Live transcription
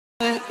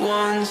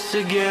once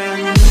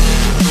again.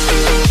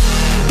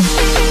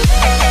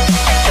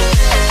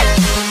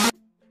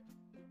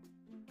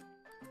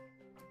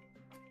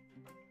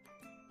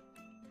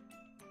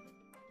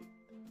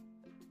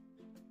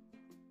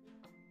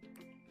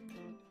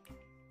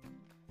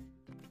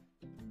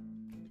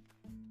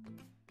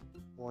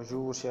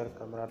 Bonjour chers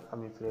camarades,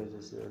 amis, frères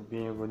et sœurs,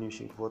 bienvenue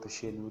sur votre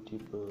chaîne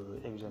YouTube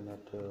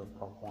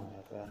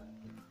exercice.fr.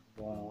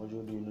 Bon,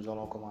 aujourd'hui nous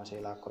allons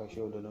commencer la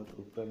correction de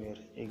notre premier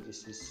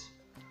exercice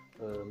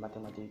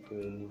mathématique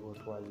niveau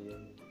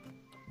 3e.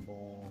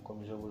 Bon,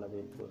 comme je vous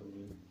l'avais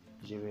promis,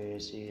 je vais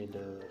essayer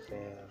de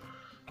faire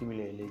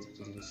cumuler les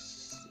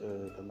exercices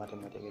de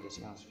mathématiques et de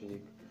sciences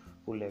physiques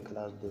pour les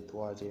classes de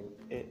 3e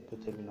et de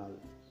terminale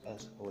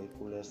S. Oui,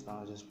 pour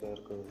l'instant,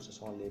 j'espère que ce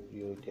sont les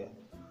prioritaires.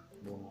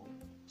 Bon,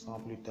 sans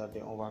plus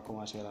tarder, on va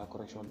commencer la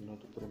correction de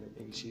notre premier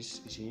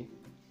exercice ici.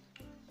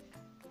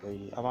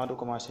 Oui, avant de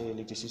commencer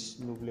l'exercice,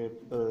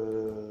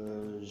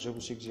 je vous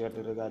suggère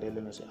de regarder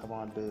le notice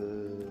avant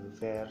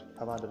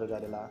de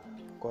regarder la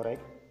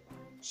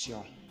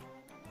correction.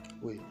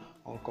 Oui,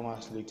 on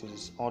commence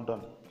l'exercice. On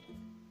donne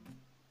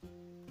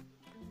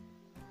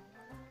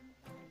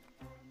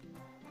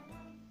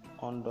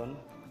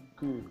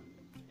Q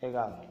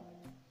égale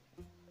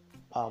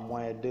à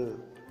moins 2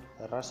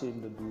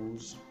 racine de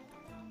 12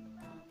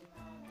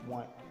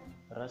 moins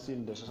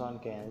racine de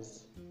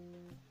 75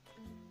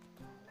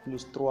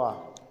 plus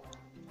 3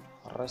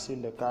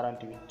 racine de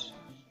 48,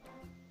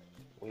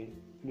 oui,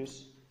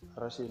 plus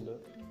racine de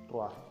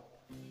 3.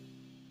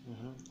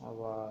 On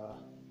va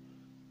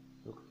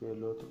recouper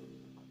l'autre.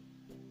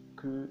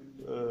 Q,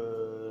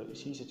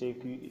 ici c'était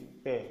Q,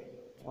 P.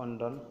 On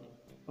donne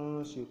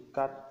 1 sur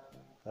 4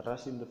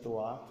 racine de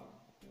 3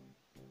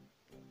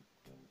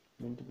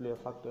 multiplié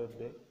facteur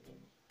de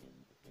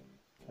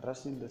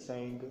racine de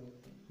 5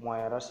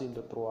 moins racine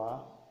de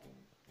 3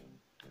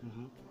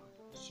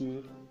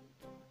 sur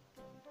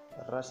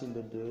racine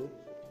de 2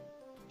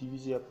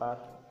 divisé par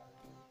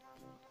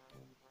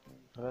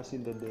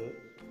racine de 2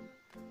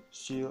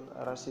 sur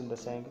racine de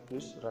 5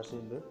 plus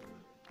racine de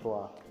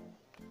 3.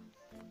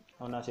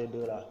 On a ces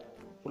deux là.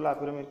 Pour la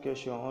première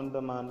question, on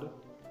demande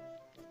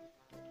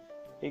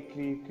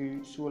écrire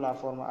Q sous la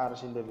forme A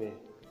racine de B.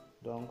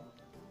 Donc,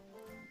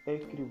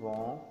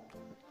 écrivons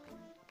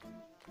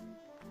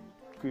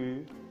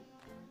Q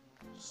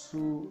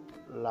sous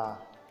la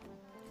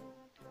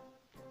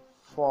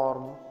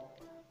forme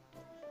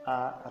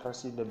A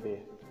racine de B.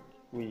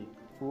 Oui,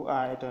 où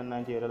A est un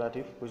entier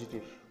relatif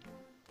positif.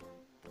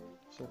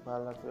 C'est pas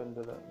la peine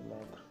de le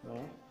mettre,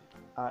 mais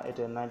A est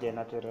un entier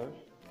naturel,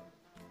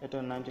 est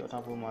un entier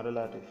autant pour moi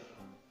relatif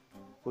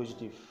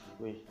positif.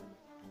 Oui,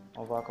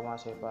 on va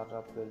commencer par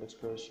rappeler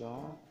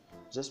l'expression.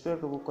 J'espère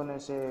que vous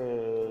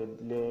connaissez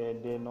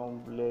les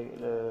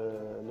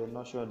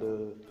notions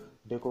de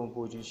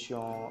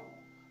décomposition,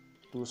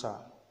 tout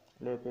ça,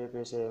 les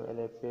PPCM et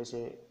les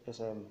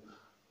PCSM.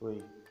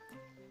 Oui,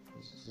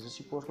 je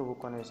suppose que vous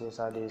connaissez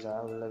ça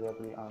déjà, vous l'avez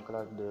appris en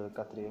classe de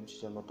 4e si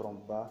je ne me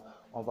trompe pas.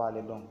 On va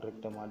aller donc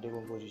directement à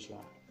décomposition.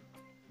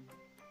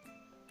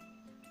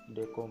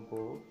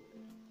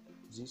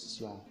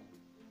 Décomposition.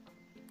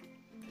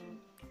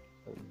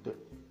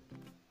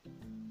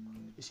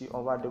 Ici,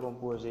 on va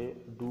décomposer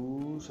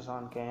 12,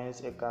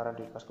 75 et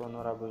 48 parce qu'on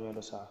aura besoin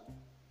de ça.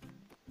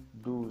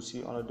 12,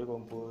 si on le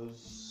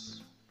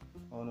décompose,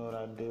 on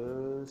aura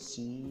 2,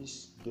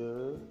 6,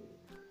 2,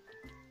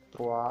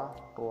 3,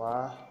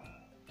 3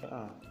 et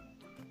 1.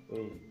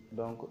 Oui,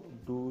 donc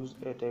 12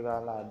 est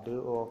égal à 2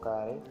 au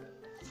carré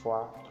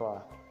fois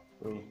 3.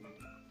 Oui.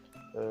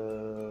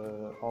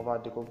 On va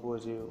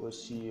décomposer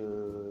aussi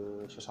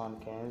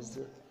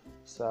 75.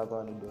 Ça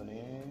va nous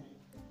donner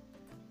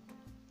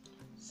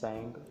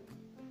 5.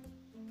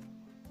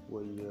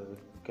 Oui,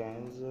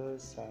 15,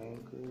 5,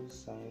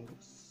 5,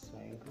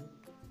 5.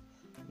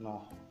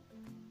 Non.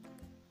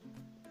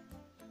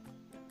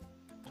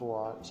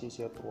 3, ici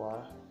c'est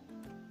 3.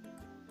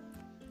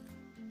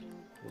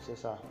 C'est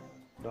ça.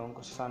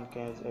 Donc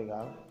 75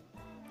 égale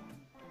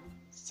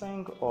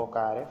 5 au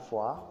carré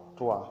fois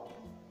 3.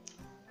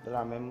 De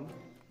la même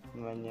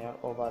manière,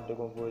 on va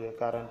décomposer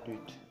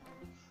 48.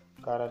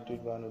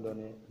 48 va nous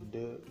donner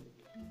 2.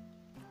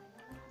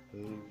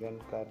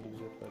 24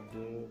 divisé par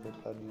 2,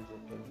 24 divisé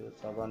par 2,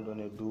 ça va nous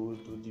donner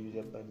 12. 12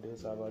 divisé par 2,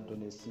 ça va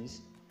donner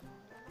 6.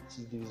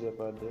 6 divisé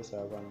par 2,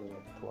 ça va nous donner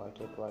 3. Et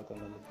 3 est un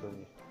nombre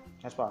premier.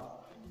 N'est-ce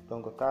pas?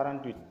 Donc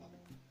 48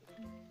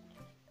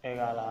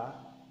 égale à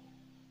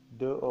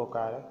 2 au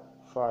carré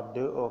fois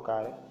 2 au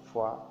carré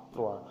fois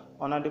 3.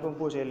 On a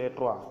décomposé les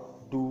 3.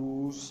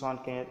 12,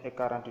 75 et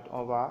 48.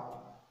 On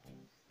va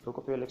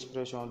recopier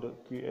l'expression de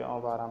Q et on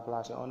va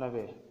remplacer. On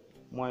avait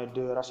moins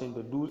 2 racine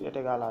de 12 est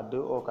égal à 2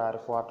 au carré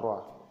fois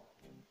 3.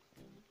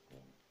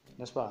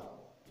 N'est-ce pas?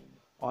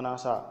 On a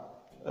ça.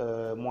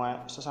 Moins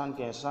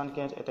 75.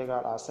 75 est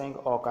égal à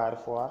 5 au carré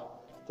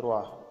fois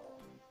 3.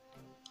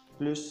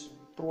 Plus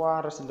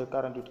 3 racine de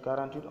 48.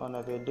 48, on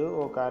avait 2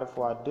 au carré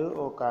fois 2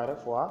 au carré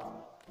fois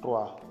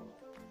 3.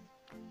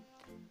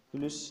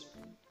 Plus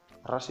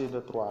racine de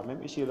 3.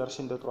 Même ici, la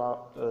racine de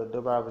 3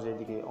 devra vous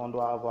indiquer, on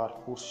doit avoir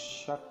pour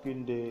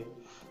chacune des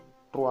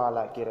 3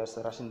 là qui reste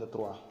racine de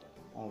 3,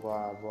 on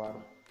va avoir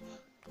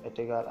est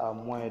égal à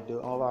moins 2.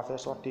 On va faire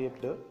sortir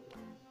de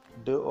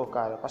 2 au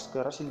carré, parce que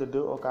racine de 2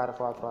 au carré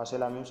fois 3, c'est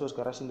la même chose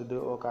que racine de 2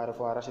 au carré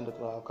fois racine de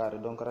 3 au carré.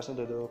 Donc racine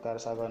de 2 au carré,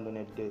 ça va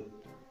donner 2.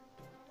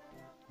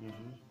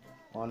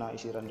 On a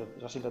ici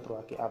racine de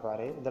 3 qui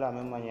apparaît. De la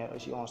même manière,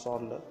 ici on sort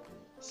le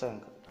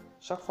 5.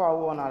 Chaque fois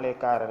où on a les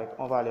carrés,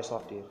 on va les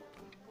sortir.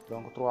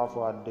 Donc 3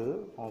 fois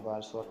 2, on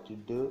va sortir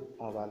 2,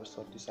 on va le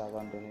sortir, ça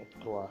va donner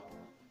 3.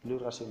 Plus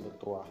racine de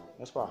 3,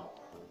 n'est-ce pas?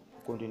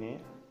 Pour continuer,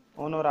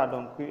 on aura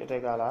donc Q est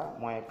égal à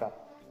moins 4.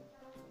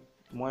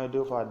 Moins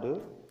 2 fois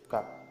 2,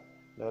 4.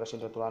 La racine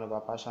de 3 ne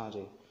va pas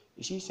changer.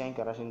 Ici, 5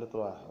 racine de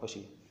 3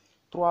 aussi.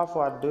 3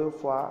 fois 2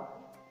 fois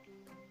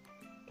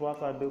 3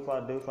 fois 2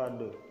 fois 2 fois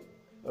 2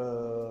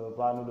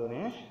 va nous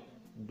donner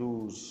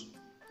 12.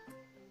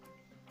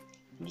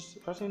 Plus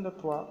racine de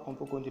 3, on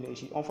peut continuer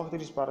ici. On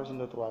factorise par racine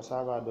de 3,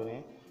 ça va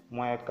donner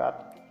moins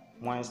 4,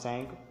 moins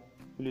 5,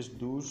 plus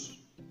 12,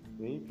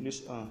 oui,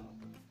 plus 1.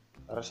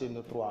 Racine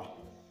de 3.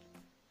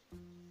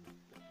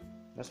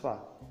 N'est-ce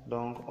pas?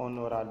 Donc on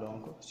aura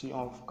donc, si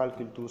on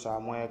calcule tout ça,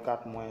 moins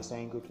 4, moins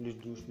 5, plus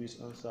 12,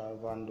 plus 1, ça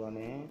va nous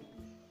donner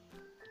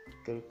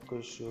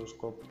quelque chose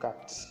comme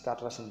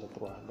 4 racines de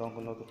 3. Donc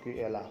notre Q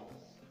est là.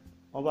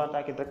 On va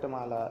attaquer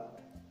directement la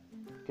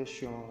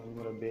question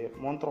numéro B.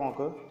 Montrons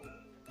que,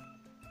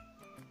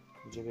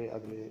 je vais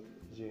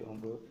agréger un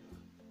peu,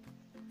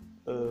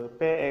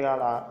 P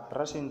égale à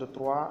racine de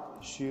 3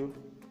 sur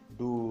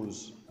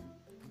 12.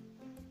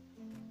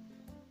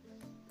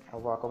 On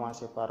va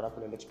commencer par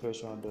rappeler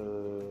l'expression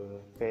de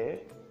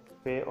P.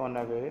 P, on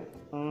avait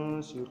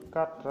 1 sur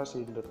 4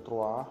 racine de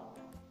 3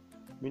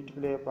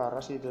 multiplié par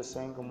racine de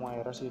 5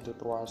 moins racine de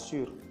 3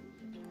 sur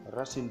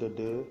racine de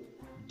 2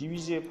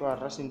 divisé par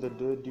racine de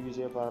 2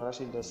 divisé par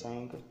racine de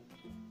 5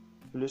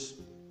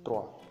 plus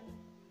 3.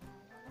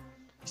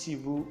 Ici,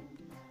 vous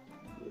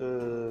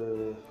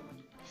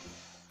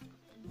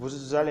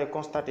allez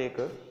constater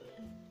que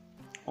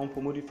on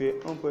peut modifier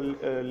un peu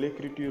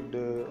l'écriture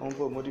de, on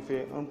peut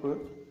modifier un peu,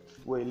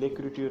 oui,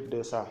 l'écriture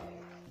de ça.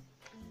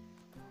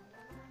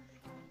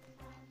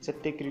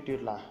 Cette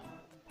écriture là,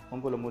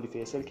 on peut le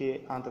modifier, celle qui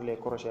est entre les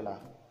crochets là.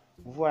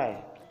 Vous voyez,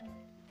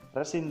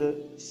 racine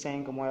de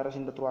 5 moins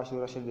racine de 3 sur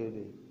racine de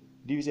 2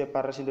 divisé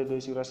par racine de 2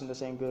 sur racine de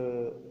 5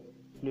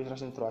 plus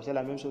racine de 3, c'est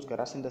la même chose que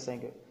racine de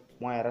 5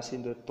 moins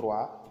racine de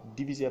 3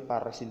 divisé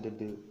par racine de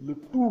 2. Le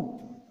tout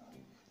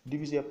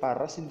divisé par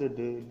racine de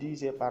 2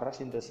 divisé par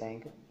racine de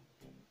 5,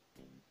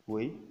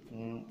 oui,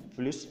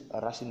 plus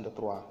racine de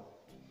 3.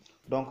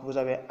 Donc vous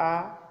avez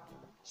A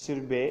sur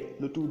B,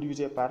 le tout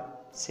divisé par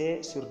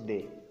C sur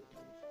D.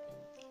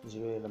 Je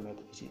vais le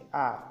mettre ici.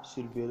 A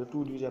sur B, le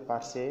tout divisé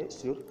par C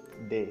sur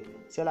D.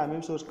 C'est la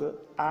même chose que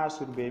A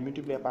sur B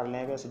multiplié par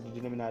l'inverse du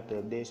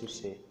dénominateur D sur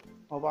C.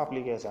 On va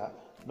appliquer ça.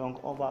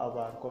 Donc on va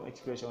avoir comme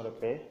expression de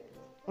P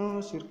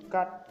 1 sur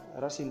 4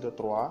 racine de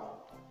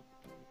 3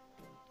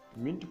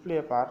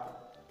 multiplié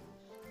par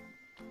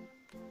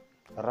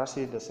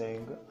racine de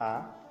 5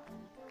 A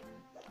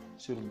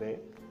sur B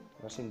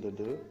racine de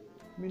 2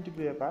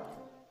 multiplié par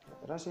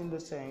racine de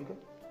 5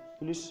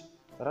 plus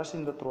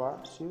racine de 3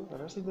 sur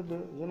racine de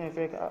 2. Je n'ai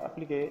fait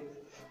qu'appliquer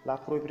la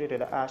propriété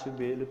de A sur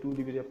B, le tout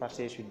divisé par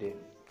C sur D.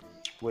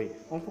 Oui,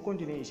 on peut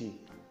continuer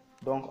ici.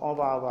 Donc on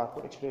va avoir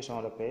pour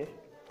expression de P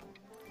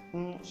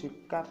 1 sur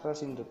 4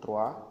 racine de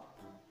 3,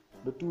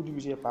 le tout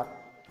divisé par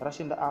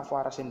racine de A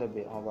fois racine de B.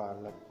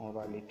 On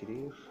va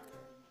l'écrire.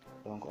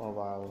 Donc on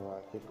va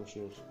avoir quelque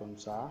chose comme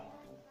ça,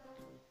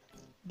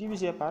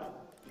 divisé par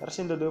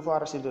racine de 2 fois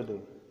racine de 2.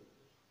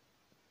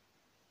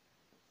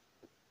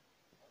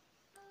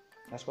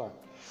 N'est-ce pas?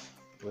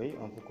 Oui,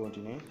 on peut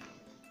continuer.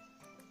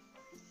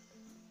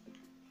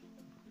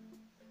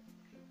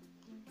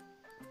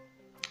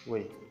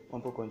 Oui, on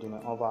peut continuer.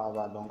 On va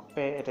avoir donc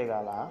P est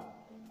égal à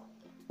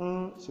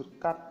 1 sur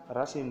 4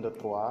 racine de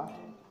 3,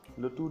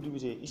 le tout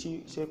divisé.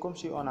 Ici, c'est comme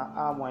si on a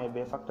A moins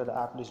B, facteur de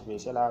A plus B.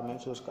 C'est la même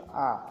chose que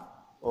A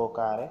au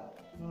carré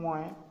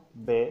moins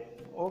B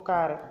au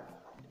carré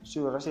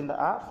sur racine de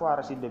A fois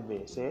racine de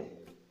B.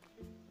 C'est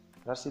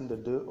racine de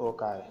 2 au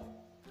carré.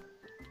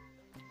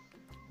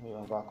 Et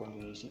on va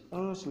continuer ici.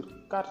 1 sur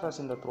 4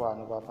 racine de 3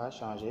 ne va pas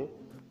changer.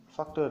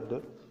 Facteur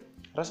de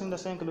racine de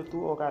 5 le tout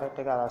au carré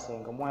est égal à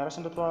 5. Moins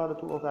racine de 3 le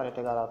tout au carré est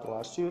égal à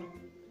 3 sur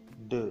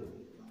 2.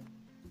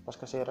 Parce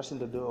que c'est racine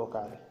de 2 au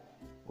carré.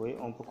 Oui,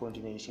 on peut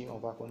continuer ici. On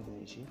va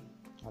continuer ici.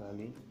 À la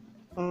ligne.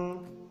 1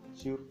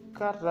 sur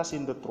 4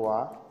 racine de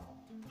 3.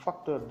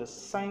 Facteur de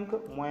 5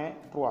 moins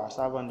 3.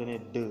 Ça va donner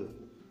 2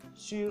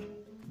 sur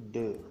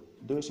 2.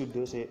 2 sur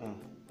 2 c'est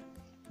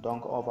 1.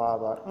 Donc on va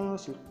avoir 1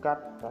 sur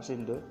 4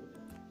 racine de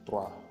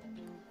 3.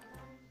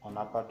 On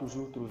n'a pas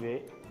toujours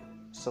trouvé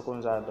ce qu'on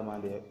nous a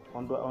demandé.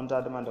 On nous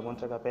a demandé de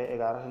montrer que P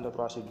égale racine de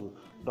 3 sur 12.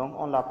 Donc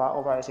on ne l'a pas,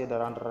 on va essayer de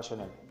rendre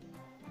rationnel.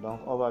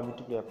 Donc on va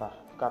multiplier par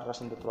 4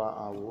 racine de 3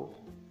 en haut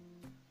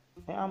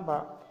et en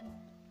bas.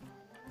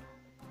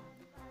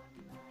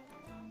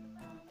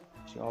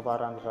 Si on va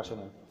rendre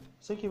rationnel.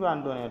 Ce qui va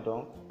nous donner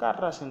donc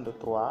 4 racines de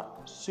 3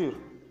 sur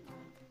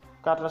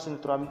 4 racines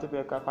de 3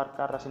 multiplié par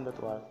 4 racines de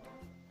 3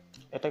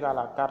 est égal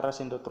à 4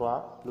 racines de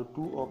 3, le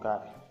tout au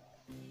carré.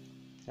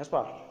 N'est-ce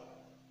pas?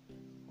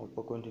 On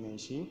peut continuer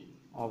ici.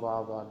 On va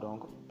avoir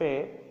donc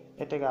P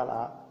est égal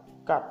à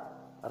 4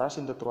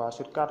 racines de 3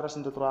 sur 4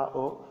 racines de 3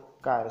 au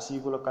carré. Si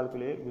vous le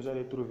calculez, vous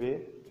allez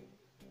trouver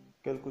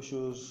quelque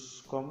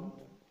chose comme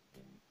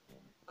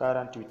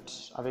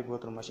 48 avec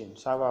votre machine.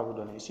 Ça va vous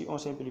donner, si on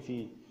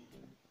simplifie,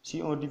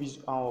 si on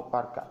divise en haut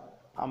par 4,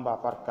 en bas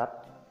par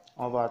 4,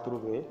 on va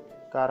trouver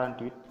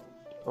 48,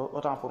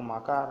 autant pour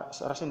moi,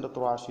 racine de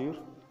 3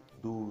 sur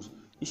 12.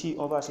 Ici,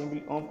 on va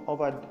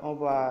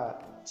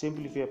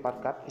simplifier par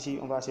 4, ici,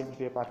 on va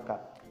simplifier par 4.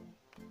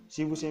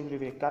 Si vous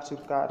simplifiez 4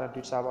 sur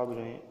 48, ça va vous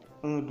donner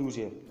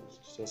 1/12e,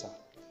 c'est ça.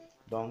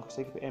 Donc,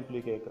 ce qui peut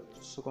impliquer que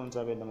ce qu'on nous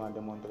avait demandé de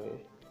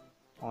montrer,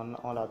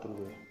 on l'a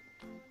trouvé.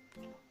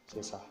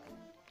 C'est ça.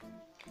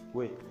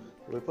 Oui.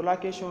 Pour la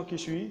question qui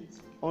suit,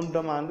 on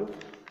demande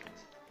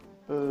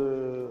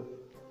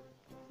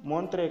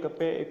montrer que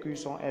P et Q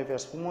sont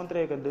inverses. Pour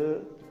montrer que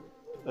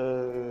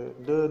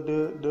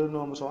deux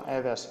nombres sont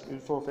inverses, il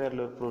faut faire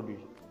leur produit.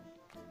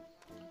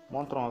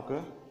 Montrons que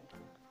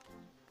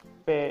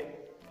P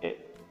et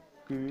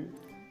Q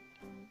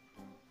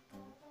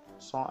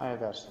sont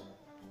inverses.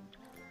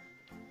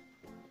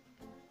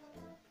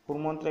 Pour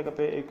montrer que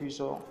P et Q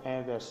sont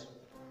inverses,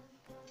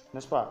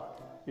 n'est-ce pas?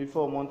 Il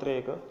faut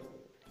montrer que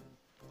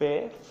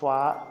P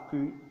fois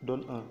Q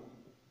donne 1.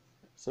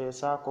 C'est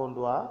ça qu'on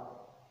doit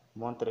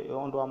montrer. Et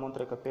on doit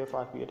montrer que P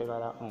fois Q est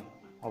égal à 1.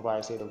 On va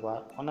essayer de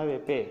voir. On avait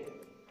P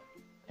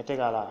est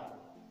égal à,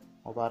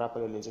 on va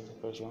rappeler les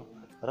expressions,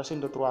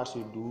 racine de 3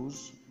 sur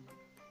 12.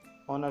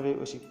 On avait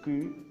aussi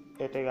Q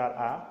est égal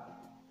à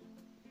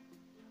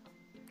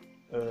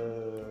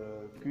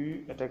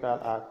Q est égal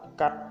à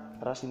 4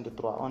 racine de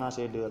 3. On a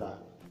ces deux là.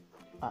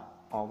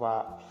 On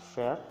va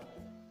faire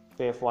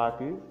P fois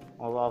Q.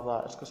 On va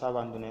voir, est-ce que ça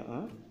va nous donner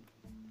 1?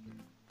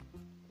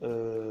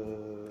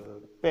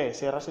 P,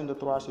 c'est racine de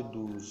 3 sur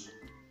 12.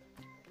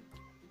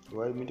 Vous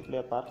voyez,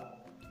 multiplié par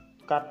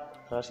 4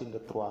 racines de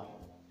 3.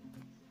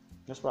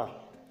 N'est-ce pas?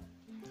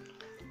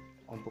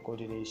 On peut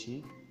continuer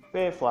ici.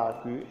 P fois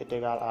Q est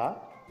égal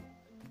à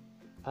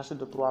racine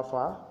de 3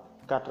 fois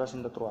 4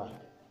 racines de 3.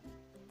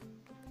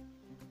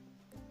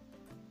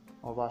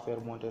 On va faire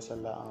monter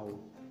celle-là en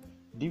haut.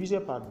 Divisé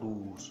par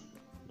 12.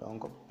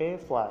 Donc, P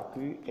fois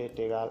Q est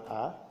égal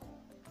à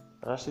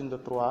racine de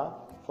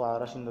 3 fois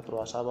racine de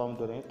 3. Ça va me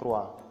donner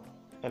 3.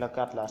 Et le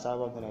 4 là, ça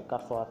va me donner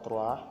 4 fois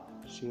 3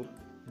 sur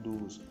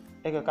 12.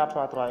 Et que 4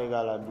 fois 3 est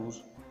égal à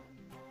 12.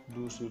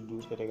 12 sur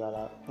 12 est égal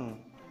à 1.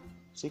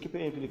 Ce qui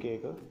peut impliquer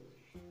que,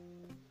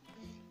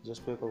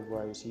 j'espère que vous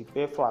voyez ici,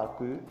 P fois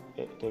Q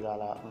est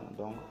égal à 1.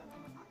 Donc,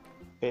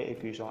 P et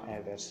Q sont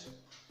inverses.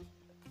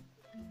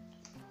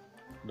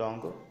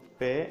 Donc,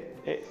 P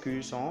et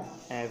Q sont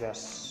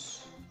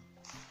inverses.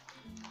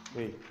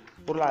 Oui.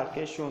 Pour la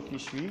question qui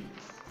suit,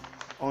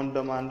 on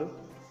demande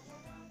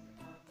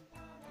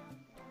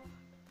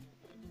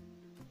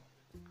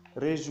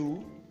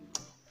résout,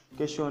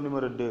 question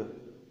numéro 2.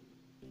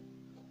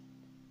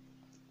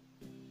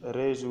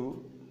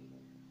 Résout,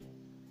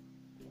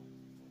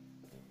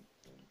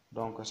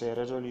 donc c'est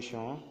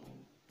résolution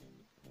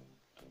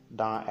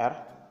dans R,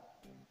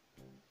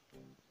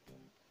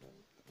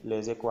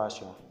 les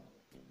équations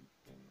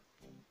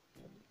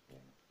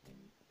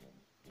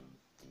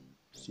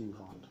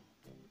suivantes.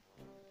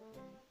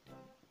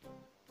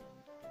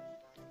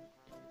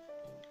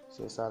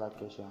 C'est ça la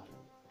question.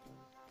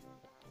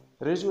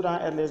 Résoudre en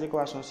R les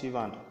équations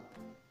suivantes.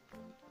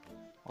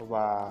 On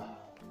va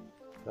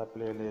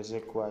rappeler les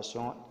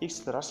équations.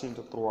 X racine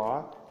de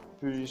 3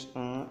 plus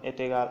 1 est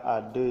égal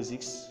à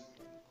 2x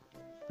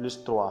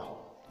plus 3.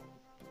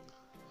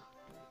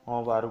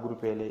 On va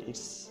regrouper les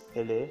x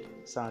et les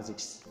sans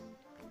x.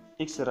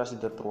 X racine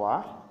de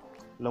 3.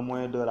 Le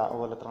moins 2 là, on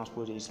va le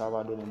transposer ici, ça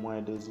va donner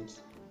moins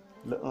 2x.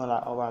 Le 1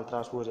 là, on va le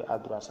transposer à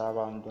droite, ça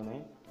va nous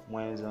donner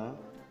moins 1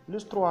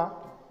 plus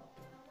 3.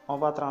 On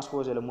va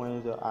transposer le moins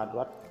 2 à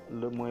droite,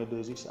 le moins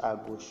 2x à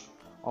gauche.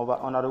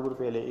 On a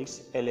regroupé les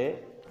x et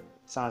les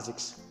sans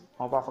x.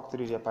 On va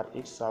factoriser par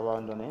x, ça va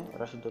nous donner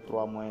racine de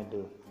 3 moins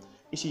 2.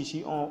 Ici,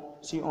 si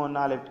on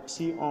enlève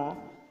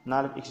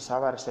x, ça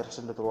va rester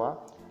racine de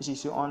 3. Ici,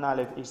 si on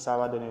enlève x, ça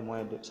va donner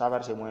moins 2. Ça va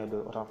rester moins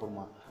 2, autant pour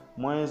moi.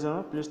 Moins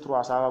 1 plus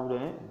 3, ça va vous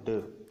donner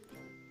 2.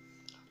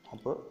 On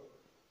peut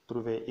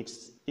trouver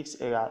x.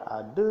 X égale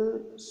à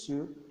 2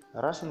 sur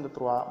racine de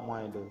 3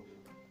 moins 2.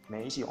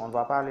 Mais ici, on ne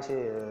va pas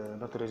laisser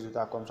notre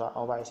résultat comme ça.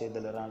 On va essayer de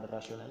le rendre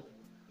rationnel.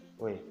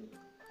 Oui.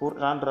 Pour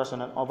rendre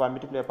rationnel, on va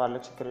multiplier par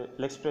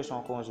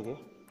l'expression conjuguée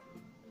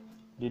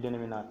du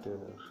dénominateur.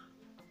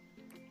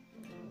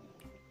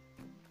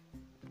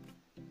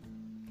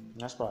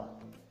 N'est-ce pas?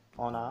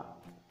 On a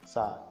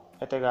ça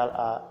est égal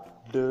à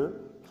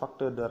 2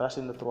 facteur de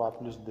racine de 3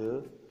 plus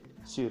 2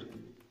 sur,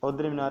 au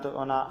dénominateur,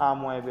 on a a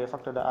moins b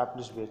facteur de a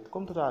plus b,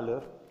 comme tout à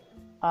l'heure,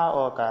 a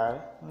au carré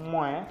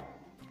moins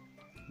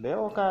b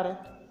au carré.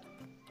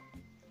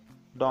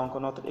 Donc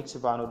notre x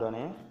va nous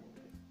donner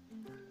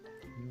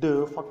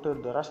 2 facteur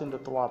de racine de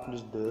 3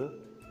 plus 2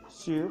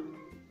 sur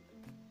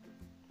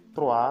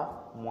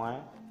 3 moins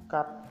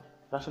 4.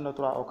 Racine de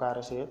 3 au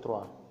carré, c'est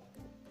 3.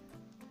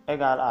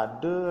 Égale à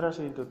 2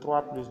 racine de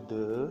 3 plus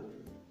 2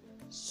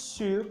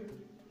 sur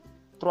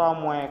 3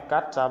 moins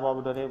 4, ça va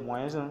vous donner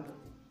moins 1.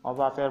 On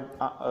va faire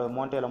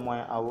monter le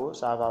moins en haut,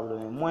 ça va vous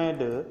donner moins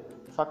 2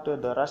 facteur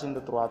de racine de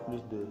 3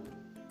 plus 2.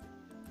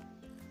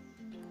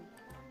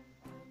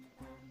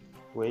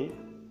 Oui,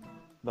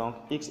 donc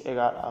x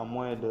égale à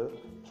moins 2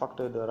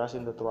 facteur de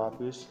racine de 3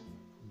 plus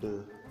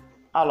 2.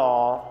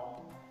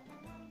 Alors,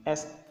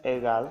 s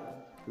égale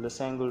le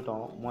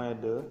singleton moins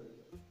 2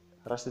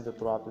 racine de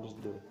 3 plus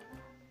 2.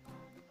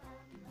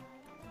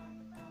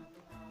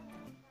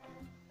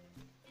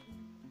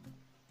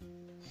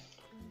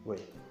 Oui.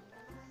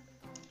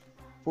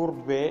 Pour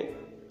B,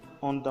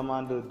 on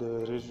demande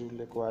de résoudre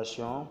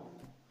l'équation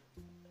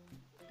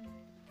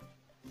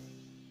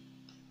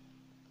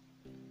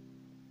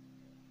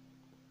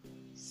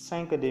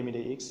demi de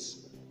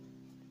x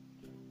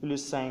plus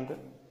 5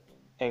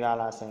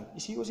 égale à 5.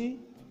 Ici aussi,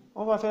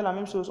 on va faire la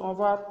même chose. On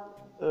va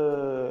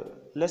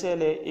laisser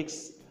les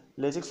x,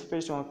 les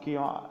expressions qui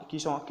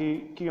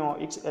ont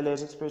x et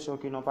les expressions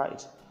qui n'ont pas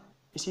x.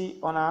 Ici,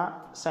 on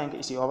a 5.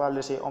 Ici, on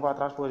va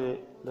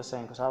transposer le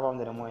 5. Ça va me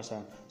donner moins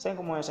 5. 5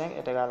 moins 5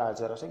 est égal à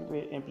 0. Ce qui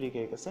peut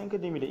impliquer que 5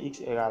 demi de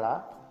x égale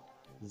à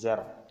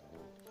 0.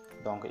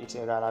 Donc, x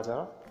égale à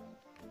 0.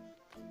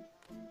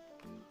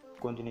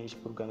 Continue ici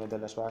pour gagner de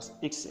l'espace.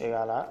 X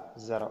égale à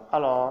 0.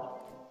 Alors,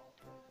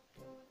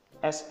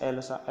 S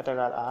est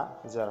égal à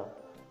 0.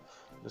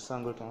 Le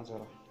singleton 0.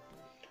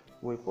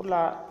 Oui, pour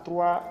la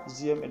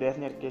troisième et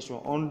dernière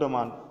question, on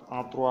demande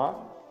en 3,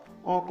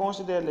 on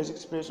considère les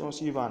expressions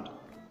suivantes.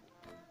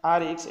 A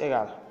de x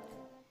égale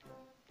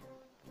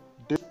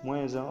 2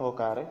 moins 1 au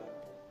carré,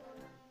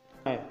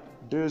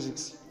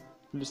 2x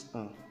plus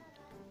 1.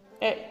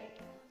 Et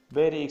B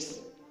de x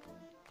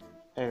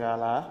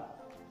égale à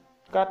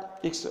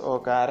 4x au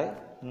carré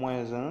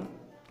moins 1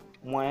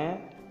 moins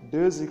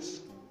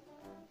 2x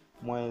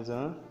moins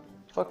 1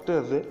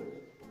 facteur de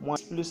moins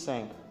plus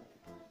 5.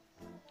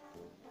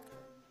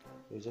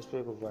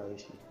 J'espère que vous voyez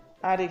ici.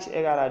 A de x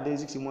égale à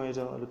 2x moins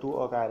 1 le tout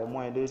au carré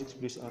moins 2x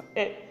plus 1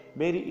 et b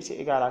de x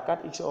égale à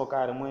 4x au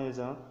carré moins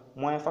 1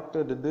 moins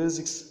facteur de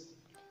 2x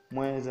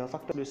moins 1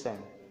 facteur plus 5.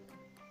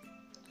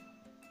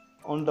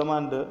 On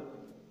demande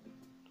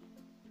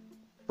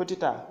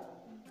petit a.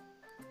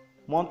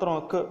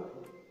 Montrons que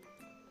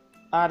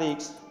a de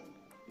x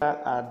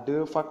égale à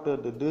 2 facteurs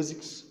de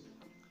 2x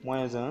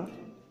moins 1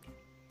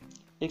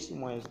 x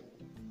moins 1.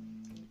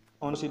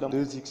 On aussi demande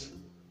 2x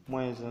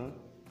moins 1.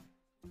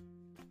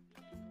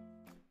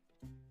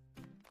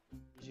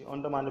 On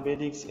demande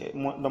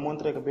de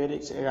montrer que b de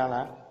x égale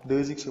à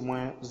 2x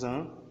moins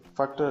 1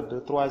 facteur de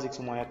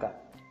 3x moins 4.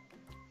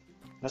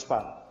 N'est-ce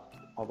pas?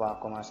 On va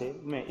commencer.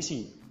 Mais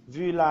ici,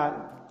 vu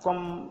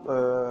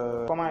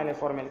comment elle est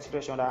formée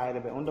l'expression d'A et de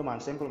B, on demande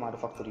simplement de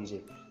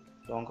factoriser.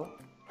 Donc,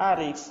 A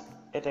de x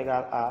est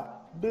égal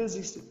à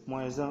 2x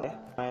moins 1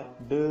 moins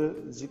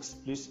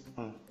 2x plus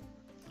 1.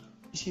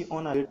 Ici,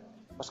 on a 2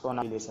 parce qu'on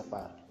a les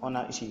séparés. On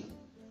a ici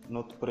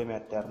notre premier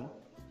terme.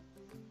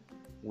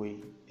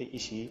 Oui, et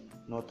ici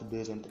notre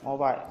deuxième terme. On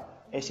va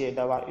essayer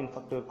d'avoir une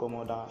facteur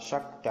commun dans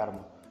chaque terme.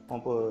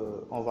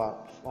 On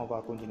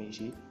va continuer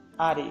ici.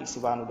 A de x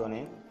va nous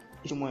donner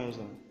x moins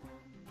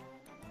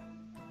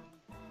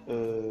 1,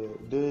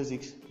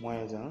 2x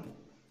moins 1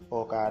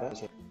 au carré.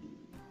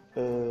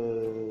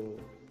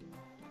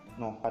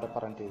 Non, pas de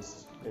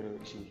parenthèse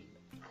ici.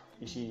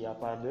 Ici, il n'y a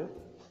pas de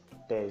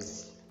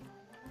thèse.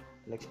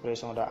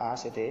 L'expression de A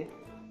c'était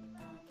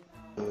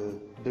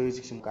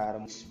 2x au carré.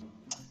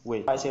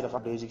 Oui, on va essayer de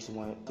faire 2x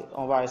moins.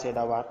 On va essayer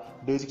d'avoir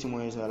 2x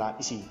moins 1 là,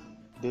 ici,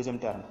 deuxième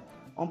terme.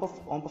 On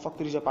peut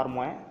factoriser par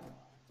moins.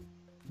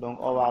 Donc,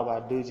 on va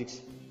avoir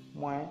 2x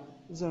moins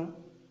 1.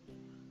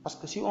 Parce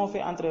que si on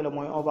fait entrer le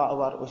moins, on va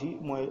avoir aussi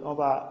moins, on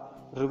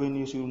va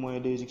revenir sur moins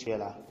 2x qui est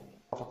là.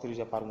 On va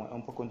factoriser par moins.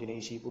 On peut continuer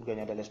ici pour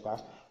gagner de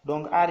l'espace.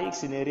 Donc, A de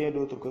x n'est rien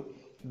d'autre que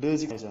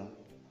 2x moins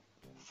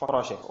 1.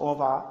 Crochet. On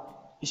va,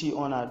 ici,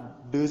 on a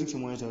 2x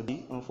moins 1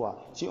 dit une fois.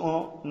 Si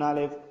on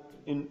enlève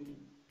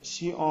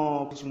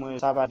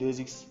ça va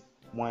 2x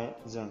moins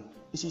 1.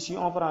 Ici, si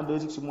on prend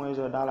 2x moins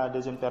 1 dans la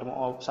deuxième terme,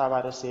 ça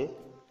va rester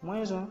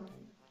moins 1.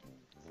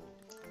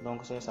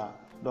 Donc, c'est ça.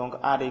 Donc,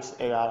 A de x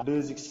égale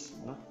 2x,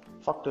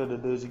 facteur de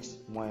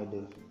 2x moins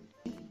 2.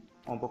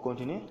 On peut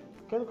continuer.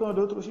 Quelqu'un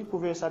d'autre aussi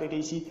pouvait s'arrêter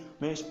ici.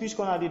 Mais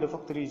puisqu'on a dit de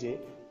factoriser,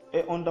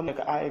 et on demande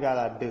que A égale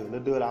à 2, le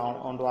 2 là,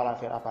 on doit la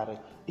faire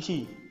apparaître.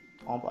 Ici,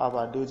 on peut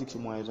avoir 2x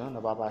moins 1, ne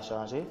va pas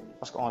changer,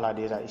 parce qu'on l'a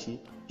déjà ici.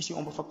 Ici,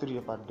 on peut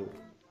factoriser par 2.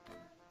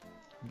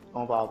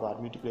 On va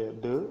avoir multiplié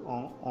 2,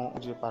 on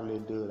multiplie par les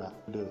 2 là,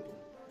 2.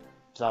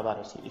 Ça va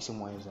rester x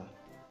moins 1.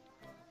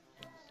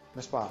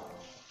 N'est-ce pas?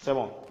 C'est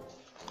bon.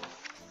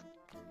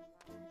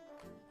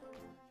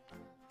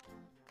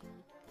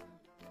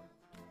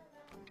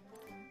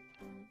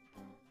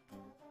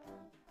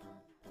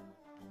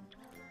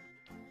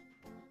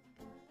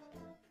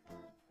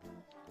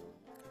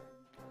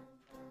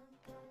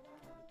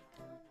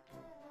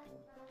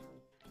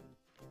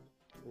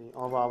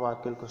 On va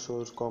avoir quelque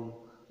chose comme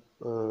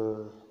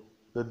le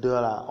 2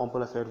 là, on peut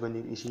le faire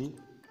venir ici.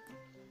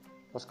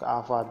 Parce que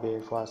A fois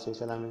B fois C,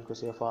 c'est la même que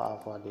C fois A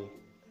fois D.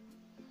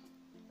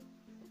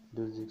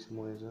 2x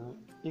moins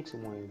 1, x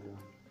moins 1.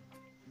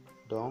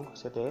 Donc,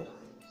 c'était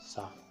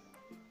ça.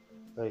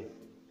 Oui,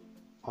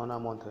 on a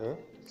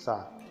montré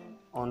ça.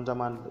 On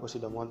demande aussi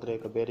de montrer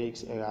que b de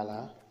x égale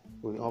à...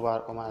 Oui, on va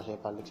commencer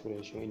par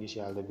l'expression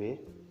initiale de b.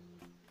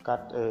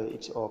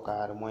 4x au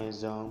carré moins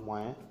 1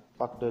 moins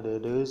facteur de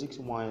 2x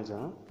moins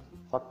 1,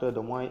 facteur de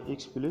moins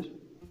x plus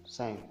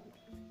 5.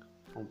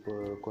 On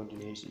peut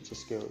continuer ici.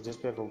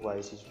 J'espère que vous voyez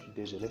ici, je suis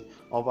désolé.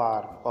 On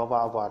va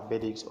avoir b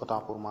de x autant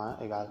pour moi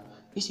égale.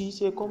 Ici,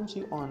 c'est comme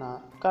si on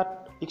a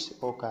 4x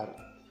au carré.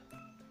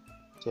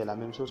 C'est la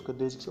même chose que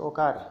 2x au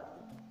carré.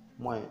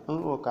 Moins 1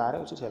 au carré,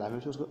 aussi c'est la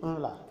même chose que 1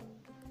 là.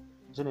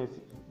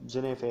 Je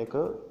n'ai fait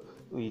que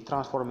oui,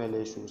 transformer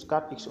les choses.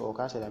 4x au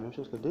carré, c'est la même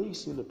chose que 2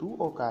 ici, le tout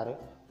au carré,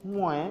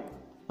 moins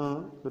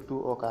 1, le tout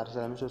au carré, c'est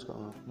la même chose que 1,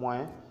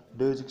 moins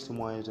 2x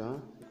moins 1,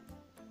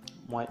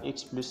 moins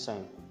x plus 5.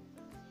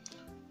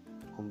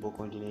 On peut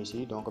continuer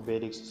ici. Donc, b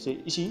de x,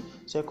 ici,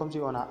 c'est comme si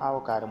on a a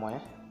au carré moins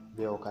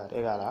b au carré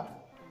égale à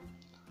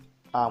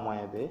a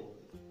moins b,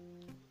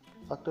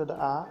 facteur de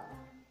a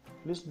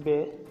plus b.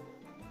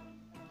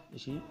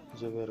 Ici,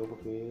 je vais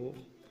regrouper.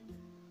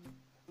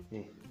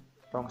 Oui.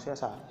 Donc, c'est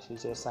ça. Ici,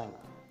 c'est 5.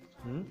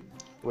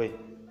 Oui.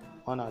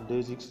 On a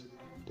 2x,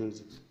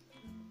 2x.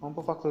 On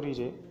peut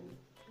factoriser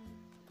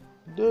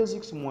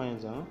 2x moins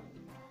 1.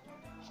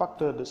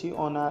 Facteur de, si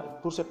on a,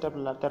 pour ce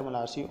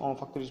terme-là, si on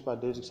factorise par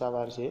 2x, ça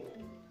va rester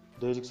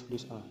 2x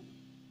plus 1.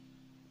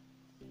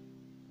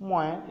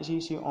 Moins,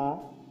 ici, si on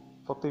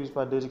factorise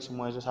par 2x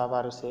moins 1, ça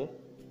va rester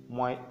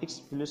moins x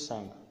plus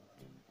 5.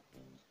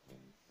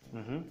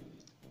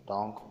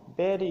 Donc,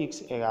 b de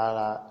x égale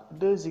à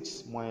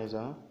 2x moins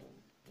 1.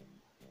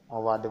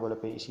 On va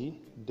développer ici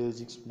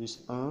 2x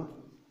plus 1.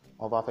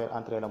 On va faire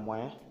entrer le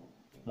moins.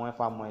 Moins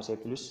fois moins, c'est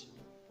plus.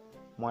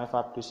 Moins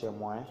fois plus, c'est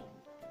moins.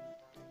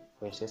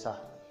 Oui, c'est ça.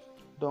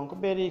 Donc,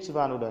 b de x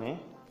va nous donner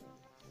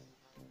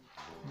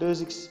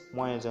 2x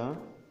moins 1.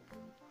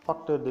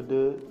 Facteur de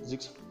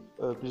 2x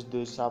plus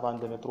 2, ça va nous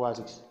donner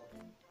 3x.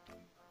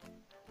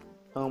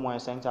 1 moins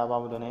 5, ça va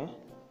nous donner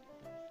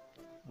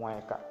moins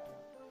 4.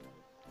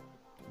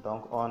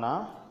 Donc, on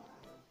a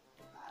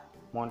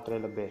montré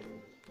le B.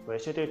 Oui,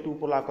 c'était tout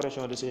pour la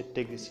correction de cet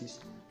exercice.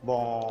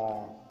 Bon,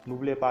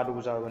 n'oubliez pas de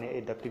vous abonner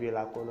et d'activer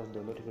la cloche de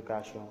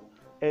notification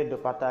et de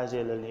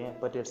partager le lien.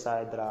 Peut-être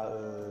ça aidera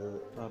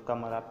un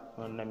camarade,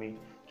 un ami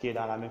qui est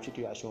dans la même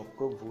situation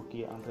que vous,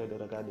 qui est en train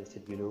de regarder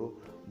cette vidéo.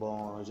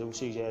 Bon, je vous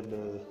suggère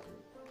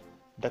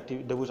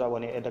de vous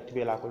abonner et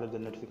d'activer la cloche de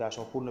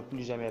notification pour ne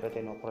plus jamais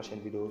rater nos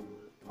prochaines vidéos.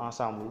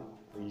 Ensemble,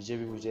 je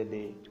vais vous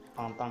aider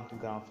en tant que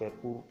grand frère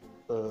pour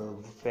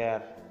vous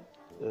faire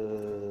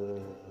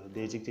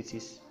des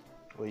exercices.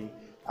 Oui,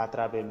 à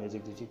travers mes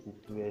exercices, vous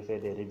pouvez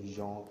faire des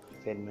révisions,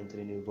 faire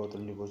maintenir votre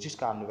niveau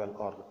jusqu'à un nouvel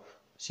ordre.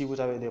 Si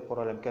vous avez des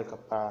problèmes quelque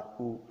part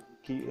ou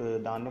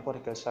dans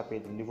n'importe quel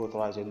chapitre niveau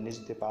 3e,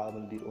 n'hésitez pas à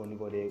me le dire au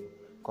niveau des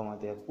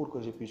commentaires pour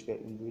que je puisse faire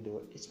une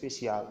vidéo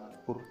spéciale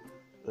pour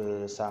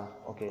ça.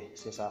 Ok,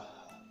 c'est ça.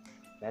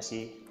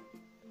 Merci.